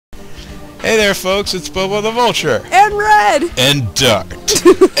Hey there, folks, it's Bobo the Vulture. And Red! And Dart.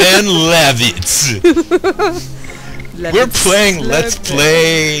 And Lavitz. We're playing Let's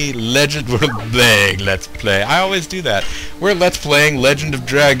Play Legend... We're playing Let's Play. I always do that. We're Let's Playing Legend of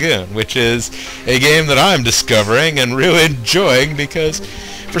Dragoon, which is a game that I'm discovering and really enjoying because,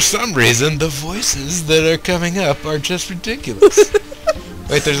 for some reason, the voices that are coming up are just ridiculous.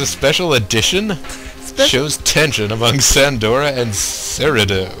 Wait, there's a special edition? Shows tension among Sandora and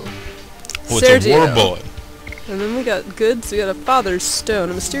Cerido. Oh, it's a war boy. And then we got goods. We got a father's stone.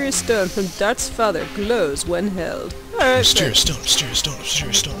 A mysterious stone from Dart's father glows when held. Alright. Mysterious stone, mysterious stone,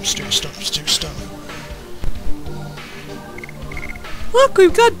 mysterious stone, mysterious stone, mysterious stone. Look,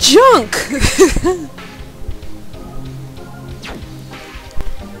 we've got junk!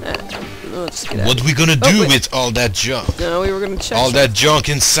 What are we gonna do with all that junk? No, we were gonna check all that junk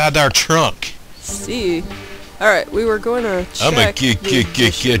inside our trunk. See. Alright, we were going to check. I'm gonna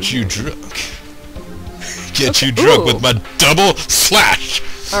get you drunk. Get you drunk with my double slash!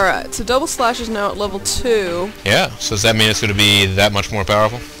 Alright, so double slash is now at level 2. Yeah, so does that mean it's gonna be that much more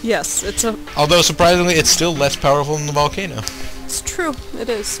powerful? Yes, it's a... Although, surprisingly, it's still less powerful than the volcano. It's true, it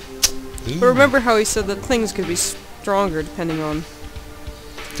is. Ooh. But remember how he said that things could be stronger depending on...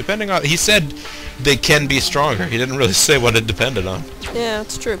 He said they can be stronger. He didn't really say what it depended on. Yeah,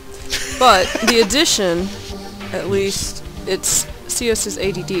 it's true. But the addition, at least, it's CS is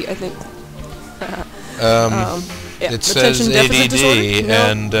ADD, I think. Yeah, it says ADD,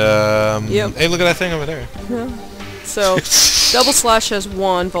 and yep. Hey, look at that thing over there. Yeah. So, double slash has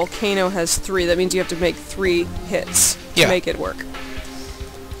 1, volcano has 3. That means you have to make 3 hits to make it work.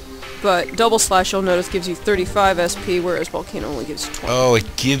 But double slash, you'll notice, gives you 35 SP, whereas volcano only gives you 20. Oh, it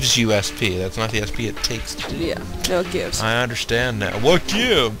gives you SP. That's not the SP it takes to do. Yeah, no, it gives. I understand now. What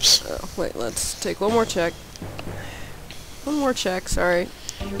gives? Oh, wait, let's take one more check. One more check, sorry.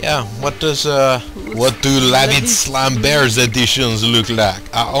 Yeah, what do Lavit Slam Bears editions look like?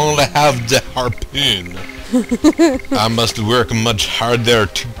 I only have the harpoon. I must work much harder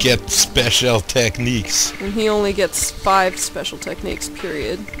to get special techniques. And he only gets 5 special techniques,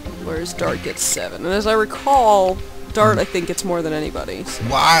 period. Whereas Dart gets 7. And as I recall, Dart, I think, gets more than anybody. So.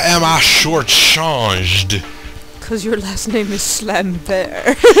 Why am I short-changed? Because your last name is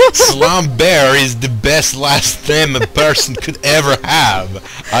Slambear. Slambear is the best last name a person could ever have.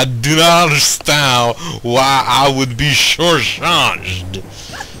 I do not understand why I would be short-changed.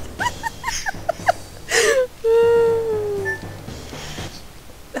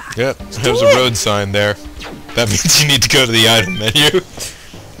 Yep, there's a road sign there. That means you need to go to the item menu.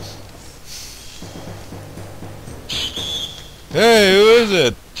 Hey, who is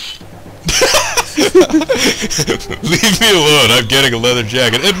it? Leave me alone, I'm getting a leather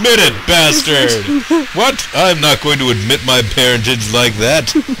jacket. Admit it, bastard! What? I'm not going to admit my parentage like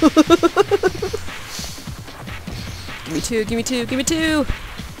that. Give me 2, give me 2, give me 2!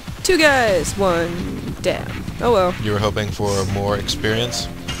 2 guys! 1 damn. Oh well. You were hoping for more experience?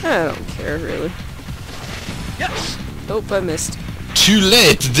 I don't care, really. Yes! Oh, I missed. Too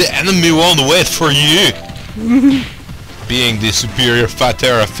late! The enemy won't wait for you! Being the superior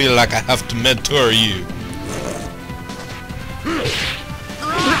fighter, I feel like I have to mentor you.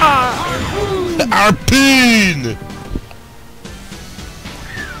 Harpoon!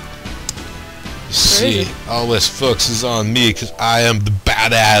 See, all this focuses on me because I am the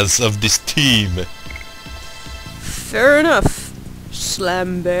badass of this team. Fair enough,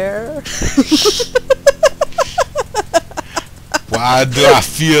 Slambear. Why do I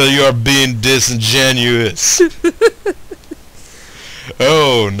feel you're being disingenuous?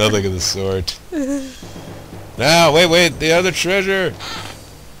 Oh, nothing of the sort. Now, wait, the other treasure!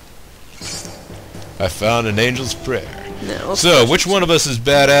 I found an angel's prayer. No, so, which one of us is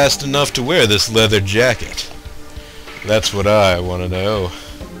badass enough to wear this leather jacket? That's what I want to know.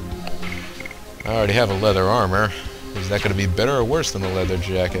 I already have a leather armor. Is that going to be better or worse than a leather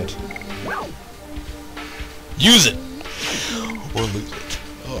jacket? Use it! Or lose it.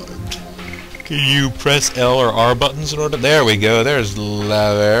 Armed. Can you press L or R buttons in order? There we go. There's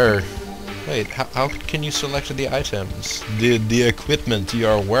leather. Wait, how can you select the items? The equipment you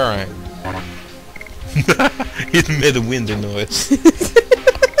are wearing. It made a windy noise.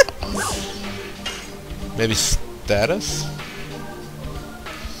 Maybe status?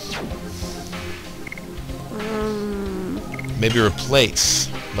 Maybe replace.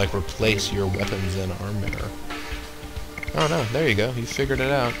 Like replace your weapons and armor. Oh no, there you go. You figured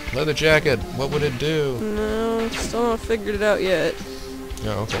it out. Leather jacket, what would it do? No, still not figured it out yet.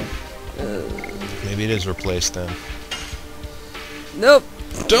 Oh, okay. Maybe it is replaced then. Nope.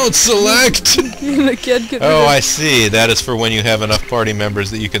 Don't select! Oh, I see. That is for when you have enough party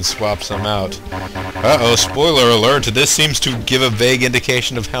members that you can swap some out. Uh-oh, spoiler alert. This seems to give a vague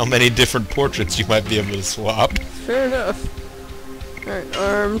indication of how many different portraits you might be able to swap. Fair enough. Alright,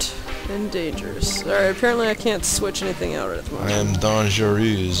 armed and dangerous. Alright, apparently I can't switch anything out at the moment. I am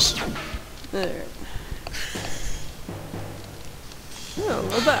dangereuse. Alright.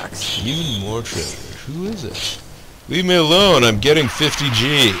 Oh, a box. Even more treasure. Who is it? Leave me alone, I'm getting 50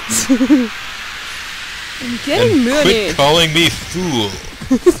 G's. I'm getting money. Quit calling me fool.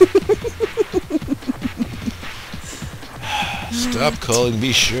 Stop calling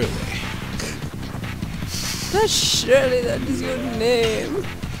me Shirley. That's Shirley, that is your name.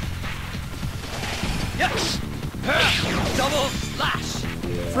 Yes! Double slash!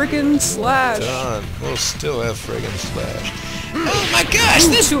 Friggin' slash. Done. We'll still have friggin' slash. Oh my gosh,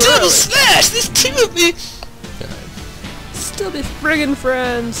 there's double slash! There's two of me! Still be friggin'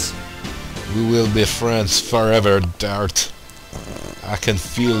 friends. We will be friends forever, Dart. I can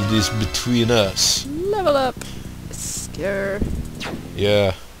feel this between us. Level up. Scare.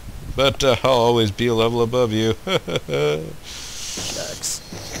 Yeah. But I'll always be a level above you. Shucks.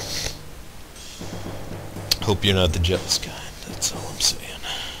 Hope you're not the jealous kind, that's all I'm saying.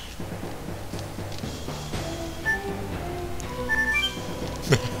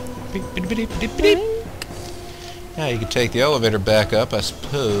 Beep, beep, beep, beep, beep. Yeah, you could take the elevator back up, I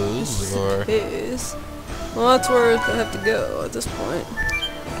suppose, or... Well, that's where they have to go at this point.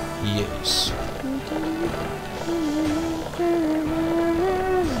 Yes.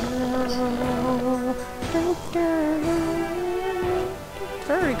 Did I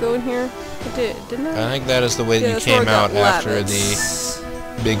already go in here? I did, didn't I? I think that is the way that you came out after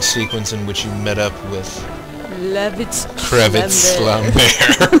the big sequence in which you met up with... Levitz Slumber.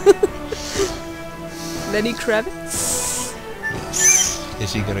 Lenny Kravitz? Yes.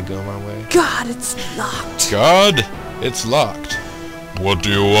 Is he gonna go my way? God, it's locked. God, it's locked. What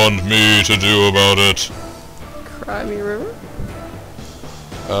do you want me to do about it? Cry me river?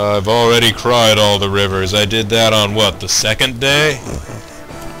 I've already cried all the rivers. I did that on what, the second day?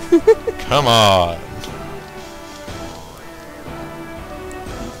 Come on.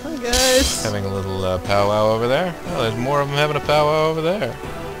 Hi guys. Having a little powwow over there. Oh, there's more of them having a powwow over there.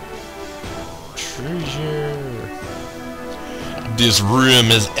 Treasure. This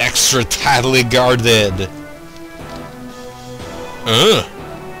room is extra tightly guarded.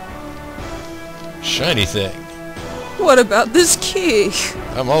 Shiny thing. What about this key?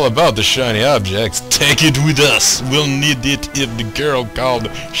 I'm all about the shiny objects. Take it with us. We'll need it if the girl called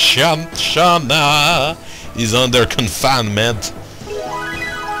Shana is under confinement.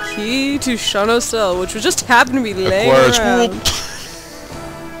 Key to Shana's cell, which would just happen to be laying Acquires around. whoop.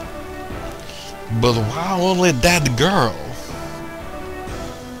 But why only that girl?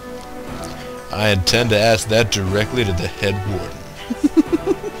 I intend to ask that directly to the head warden.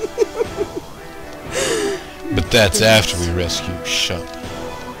 But that's after we rescue Shana.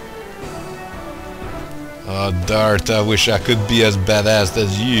 Oh, Dart, I wish I could be as badass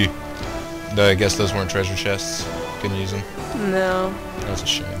as you. No, I guess those weren't treasure chests. Couldn't use them. No. That's a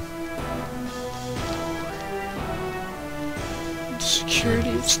shame. The security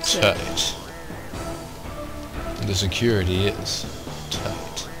is tight. The security is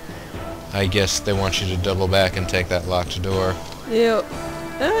tight. I guess they want you to double back and take that locked door. Yep.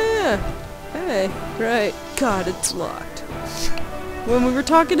 Oh yeah. Hey, right. God, it's locked. When we were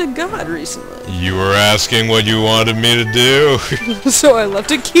talking to God recently. You were asking what you wanted me to do? So I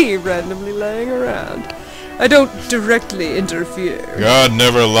left a key randomly laying around. I don't directly interfere. God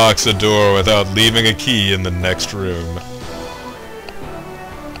never locks a door without leaving a key in the next room.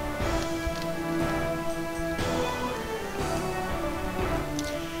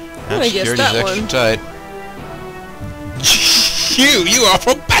 I guess that extra one. Tight. You are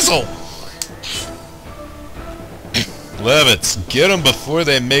from Basil! Levitz, get them before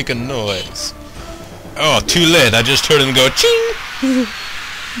they make a noise. Oh, too late. I just heard him go ching!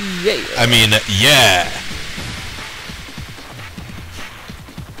 Yeah. I mean, yeah.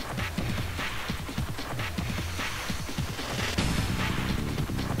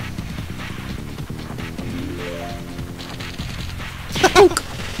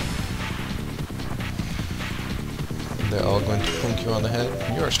 They're all going to punk you on the head.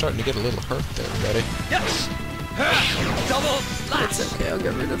 You are starting to get a little hurt there, buddy. Yes! Double slash! It's okay, I'll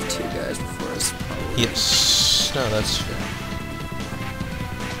get rid of 2 guys before us. Yes. No, that's fair.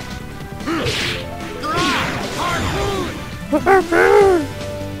 Harpoon!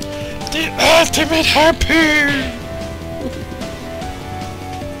 The ultimate harpoon!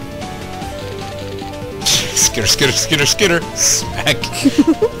 Jesus Skitter, skitter, skitter, skitter. Smack.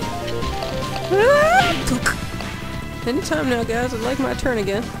 Anytime now, guys. I'd like my turn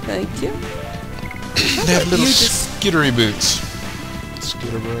again. Thank you. They have little skittery boots.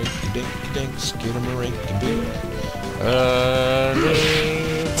 Skitter-a-rink-a-dink, skitter-a-rink-a-boo.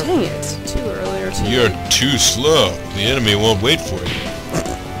 Dang it. Too early or too You're late. too slow. The enemy won't wait for you.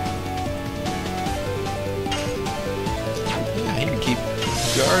 Yeah, he can keep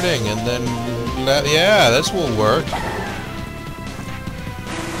guarding and then... yeah, this will work.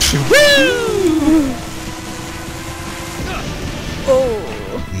 Woo! Oh.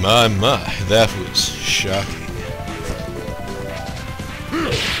 My, that was shocking.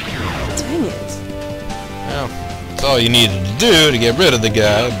 Dang it. Well, that's all you needed to do to get rid of the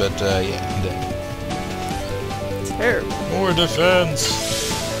guy, but, yeah, I'm dead. Terrible. More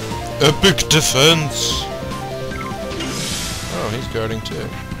defense! Epic defense! Oh, he's guarding too.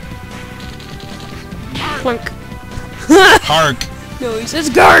 Clunk. Hark! No, he says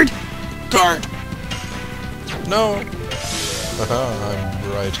guard! Guard! No! Haha, I'm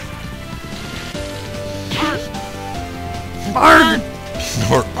right. Art!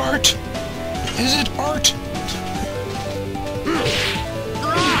 Or art? Is it art?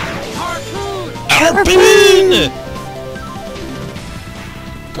 Harpoon!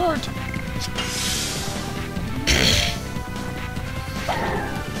 Guard!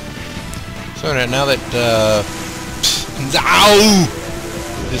 So now that, ow!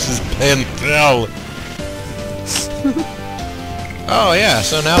 This is painful. Oh yeah,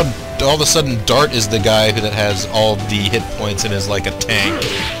 so now all of a sudden Dart is the guy that has all the hit points and is like a tank.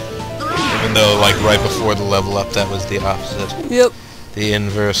 Even though, like, right before the level up, that was the opposite. Yep. The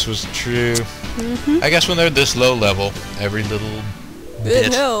inverse was true. I guess when they're this low level, every little bit...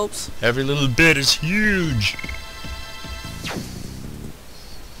 It helps. Every little bit is huge.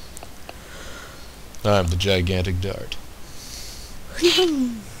 I'm the gigantic Dart.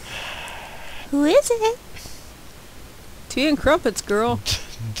 Who is it? Tea and crumpets, girl.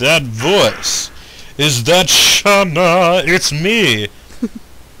 That voice! Is that Shana? It's me!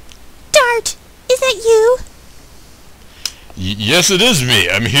 Dart! Is that you? Yes, it is me.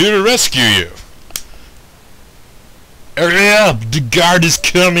 I'm here to rescue you. Hurry up! The guard is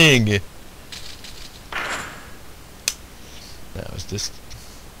coming! Now, is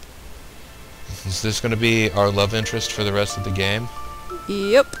this gonna be our love interest for the rest of the game?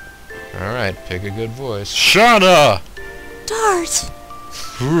 Yep. Alright, pick a good voice. Shana! Dart!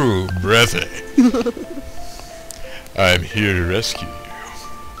 Ooh, breathy. I'm here to rescue you.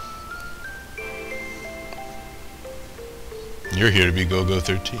 You're here to be Go-Go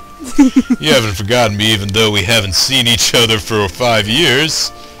 13. You haven't forgotten me even though we haven't seen each other for 5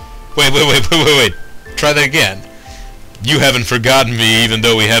 years. Wait. Try that again. You haven't forgotten me even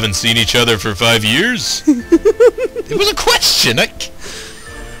though we haven't seen each other for 5 years? It was a question.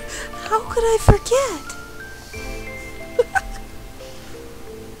 How could I forget?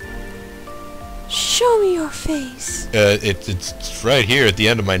 Show me your face. It's right here at the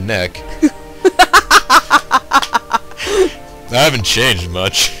end of my neck. I haven't changed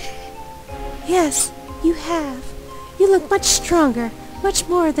much. Yes, you have. You look much stronger, much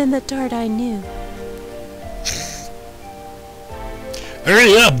more than the Dart I knew.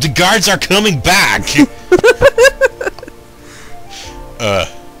 Hurry up! The guards are coming back!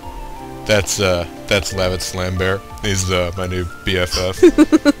 That's Lavitt Slambear. He's my new BFF.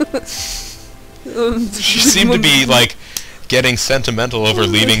 She seemed to be, like, getting sentimental over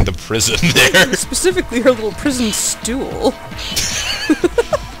leaving the prison there. Specifically her little prison stool.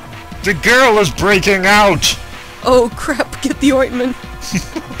 The girl is breaking out! Oh crap, get the ointment.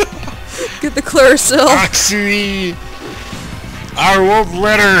 Get the Claricil. Oxy! I won't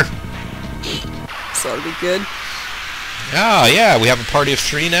let her! So that'll be good. Ah, yeah, we have a party of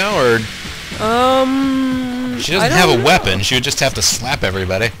 3 now, or... She doesn't have a weapon, she would just have to slap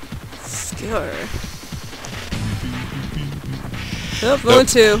everybody. Sure. Nope, going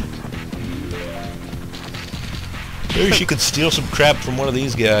 2. Maybe she could steal some crap from one of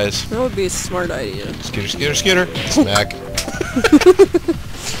these guys. That would be a smart idea. Skitter, skitter, skitter. Smack.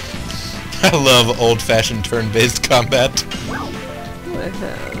 I love old-fashioned turn-based combat. What do I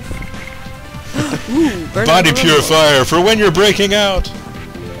have? Ooh, burn Body out the purifier for when you're breaking out.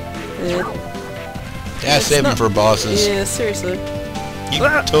 Yeah. Yeah, save them for bosses. Yeah, seriously. You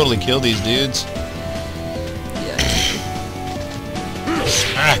can totally kill these dudes. Yeah.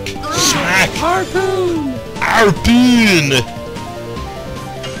 Smack! Smack! Harpoon! Harpoon!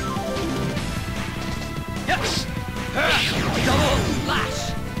 Yes! Double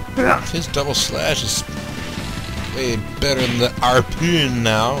slash! His double slash is way better than the harpoon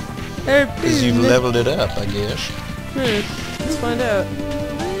now. Because you've leveled it up, I guess. Let's find out.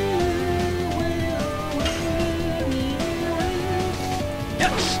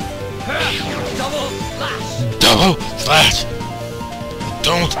 Double slash! Double slash!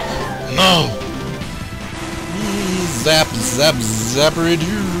 Don't know! Zap, zap,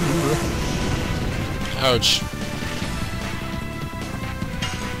 zapperidoo! Ouch.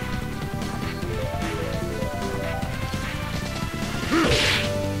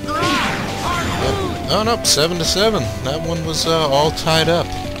 Oh no, 7-7. That one was all tied up.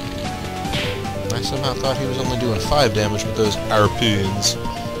 I somehow thought he was only doing 5 damage with those harpoons.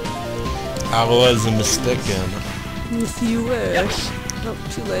 I was mistaken. If you wish. Oh,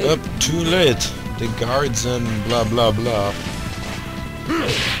 too late. Up, too late. The guards and blah blah blah.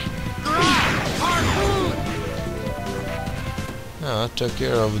 Oh, I took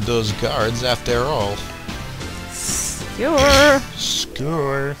care of those guards after all. Score!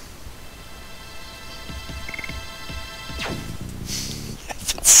 Score.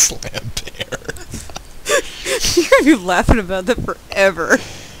 Slam bear. You're gonna be laughing about that forever.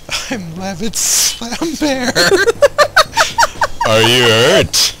 I'm laughing slam bear. Are you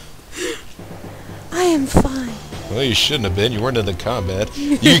hurt? I am fine. Well, you shouldn't have been. You weren't in the combat.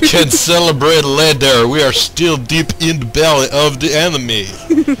 You can celebrate later. We are still deep in the belly of the enemy.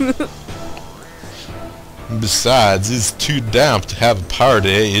 Besides, it's too damp to have a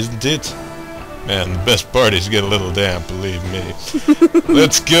party, isn't it? Man, the best parties get a little damp, believe me.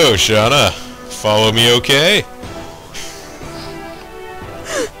 Let's go, Shana. Follow me, okay?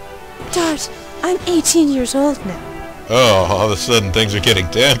 Dart, I'm 18 years old now. Oh, all of a sudden things are getting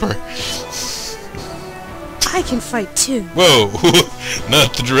damper. I can fight too. Whoa,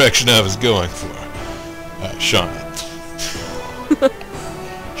 not the direction I was going for. Shana.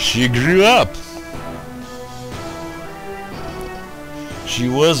 She grew up. She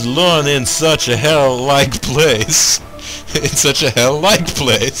was born in such a hell-like place. In such a hell-like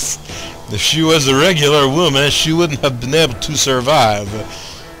place. If she was a regular woman, she wouldn't have been able to survive.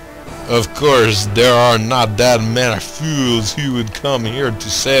 Of course, there are not that many fools who would come here to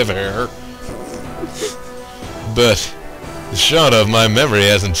save her. But the shot of my memory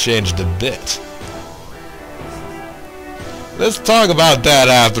hasn't changed a bit. Let's talk about that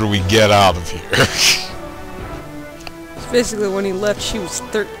after we get out of here. Basically, when he left, she was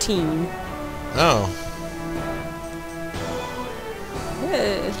 13. Oh.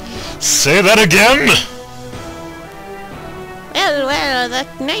 Yeah. Say that again! Well, the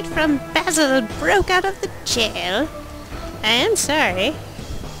knight from Basil broke out of the jail. I am sorry.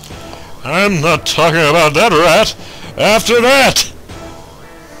 I'm not talking about that rat. After that!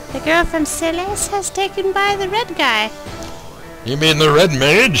 The girl from Celeste has taken by the red guy. You mean the red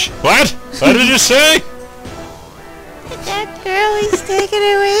mage? What? What did you say? That girl is taken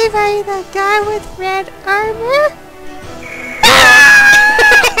away by the guy with red armor.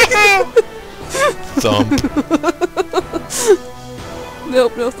 Thump.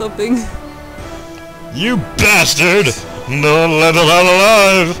 Nope, no thumping. You bastard! Don't let him out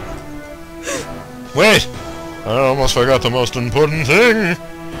alive! Wait! I almost forgot the most important thing!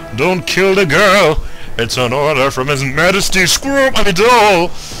 Don't kill the girl! It's an order from His Majesty Squirrel, I mean Doll!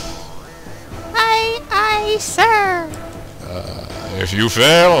 Aye, sir! If you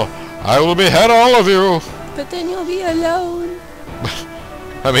fail, I will behead all of you! But then you'll be alone.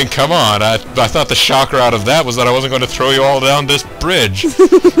 I mean, come on, I thought the shocker out of that was that I wasn't going to throw you all down this bridge.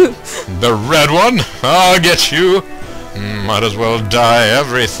 The red one? I'll get you! Might as well dye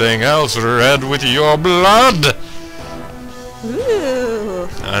everything else red with your blood! Ooh.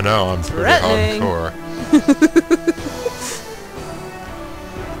 I know, I'm pretty Threatening. hardcore.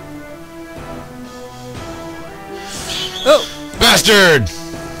 Oh! Bastard!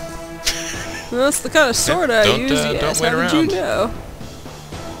 Well, that's the kind of sword I use, yes. don't wait How did you around. know?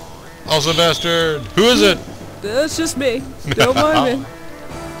 Also bastard! Who is it? That's just me. Don't mind me.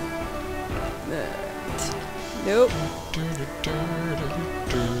 Nope.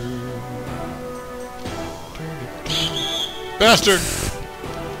 Bastard!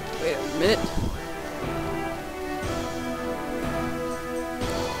 Wait a minute.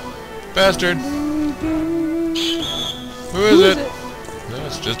 Bastard! Who is it? No,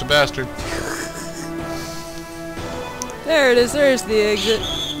 it's just a bastard. There it is. There's the exit.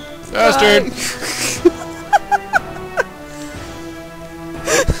 Bastard!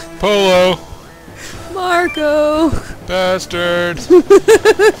 Polo! Marco! Bastard!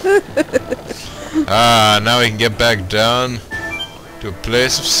 Now we can get back down to a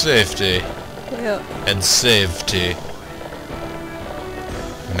place of safety. Yeah. And safety.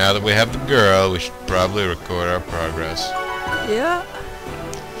 Now that we have the girl, we should probably record our progress. Yeah.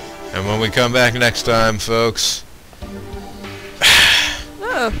 And when we come back next time, folks,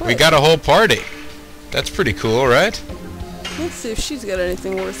 Oh, we got a whole party. That's pretty cool, right? Let's see if she's got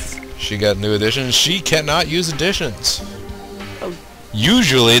anything worth... She got new additions. She cannot use additions. Oh.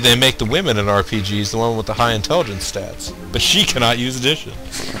 Usually they make the women in RPGs the one with the high intelligence stats. But she cannot use addition.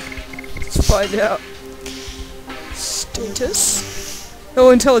 Let's find out. Status?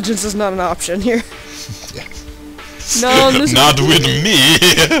 Oh, intelligence is not an option here. No, this not with me.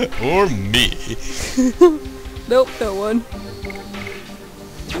 Or me. Nope, no one.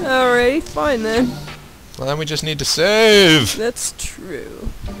 Alright, fine then. Well, then we just need to save. That's true.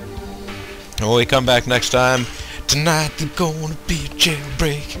 And when we come back next time, tonight there's gonna be a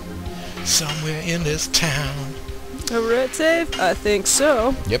jailbreak somewhere in this town. Alright, save? I think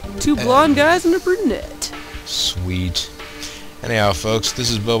so. Yep. Two blonde guys and a brunette. Sweet. Anyhow, folks, this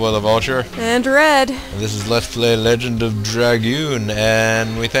is Bilbo the Vulture. And Red. And this is Let's Play Legend of Dragoon,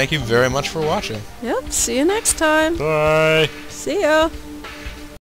 and we thank you very much for watching. Yep, see you next time. Bye. See ya.